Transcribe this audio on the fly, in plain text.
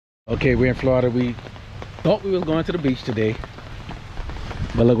Okay, we're in Florida. We thought we was going to the beach today,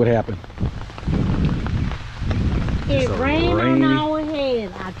 but look what happened. It rained on our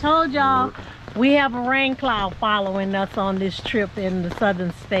head. I told y'all we have a rain cloud following us on this trip in the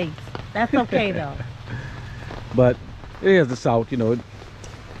southern states. That's okay though. But it is the south, you know.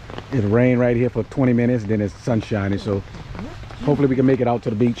 It'll rain right here for 20 minutes, then it's sun shining. So hopefully we can make it out to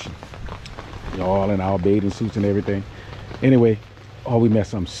the beach, you know, all in our bathing suits and everything. Anyway, we met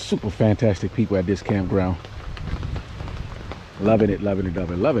some super fantastic people at this campground. Loving it, loving it,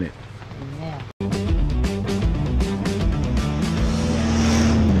 loving it, loving it. Yeah.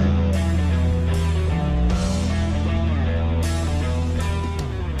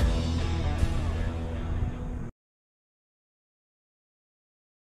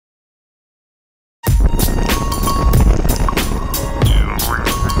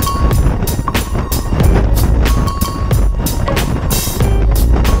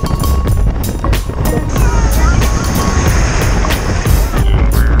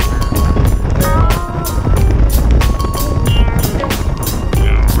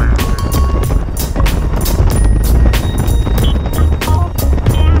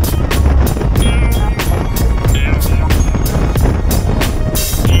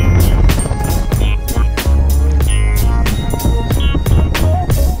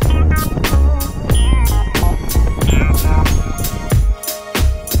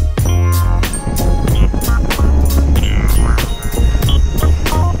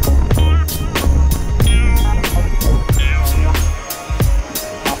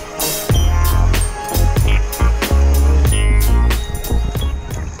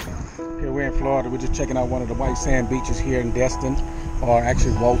 We're just checking out one of the white sand beaches here in Destin, or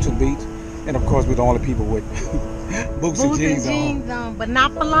actually Walton Beach. And of course, we're the only people with boots and jeans on. But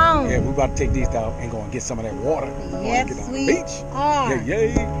not for long. Yeah, we're about to take these down and go and get some of that water. Yes, get on we the beach. are.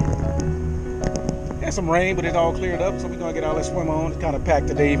 Yay, yay. Had some rain, but it's all cleared up, so we're gonna get all that swim on. It's kind of packed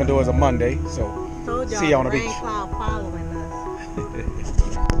today, even though it's a Monday. So see you on the beach. Rain cloud following us.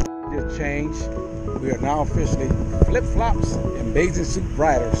 Just changed. We are now officially flip-flops and bathing suit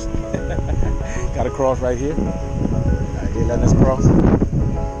riders. Got to cross right here. Right here, letting us cross. And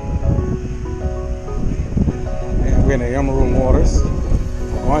we're in the emerald waters.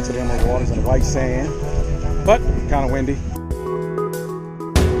 We're going to the emerald waters and the white sand, but kind of windy.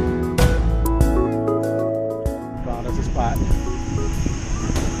 Found us a spot.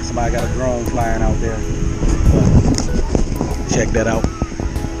 Somebody got a drone flying out there. Check that out.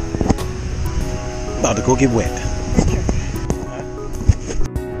 About to go get wet.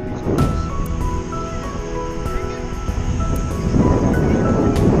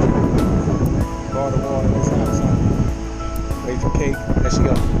 Water, let's have some. Wait for Kate. There she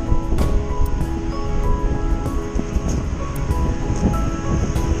go.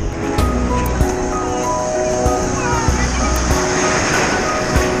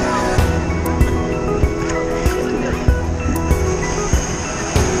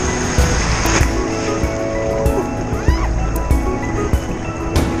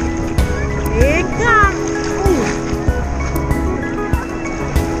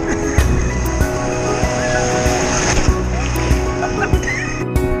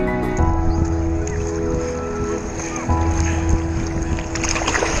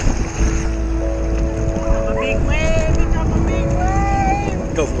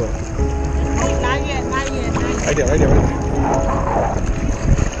 Go for it. Not yet, not yet, not yet. Right there, right there, right there.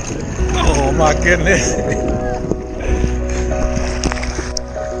 Oh my goodness.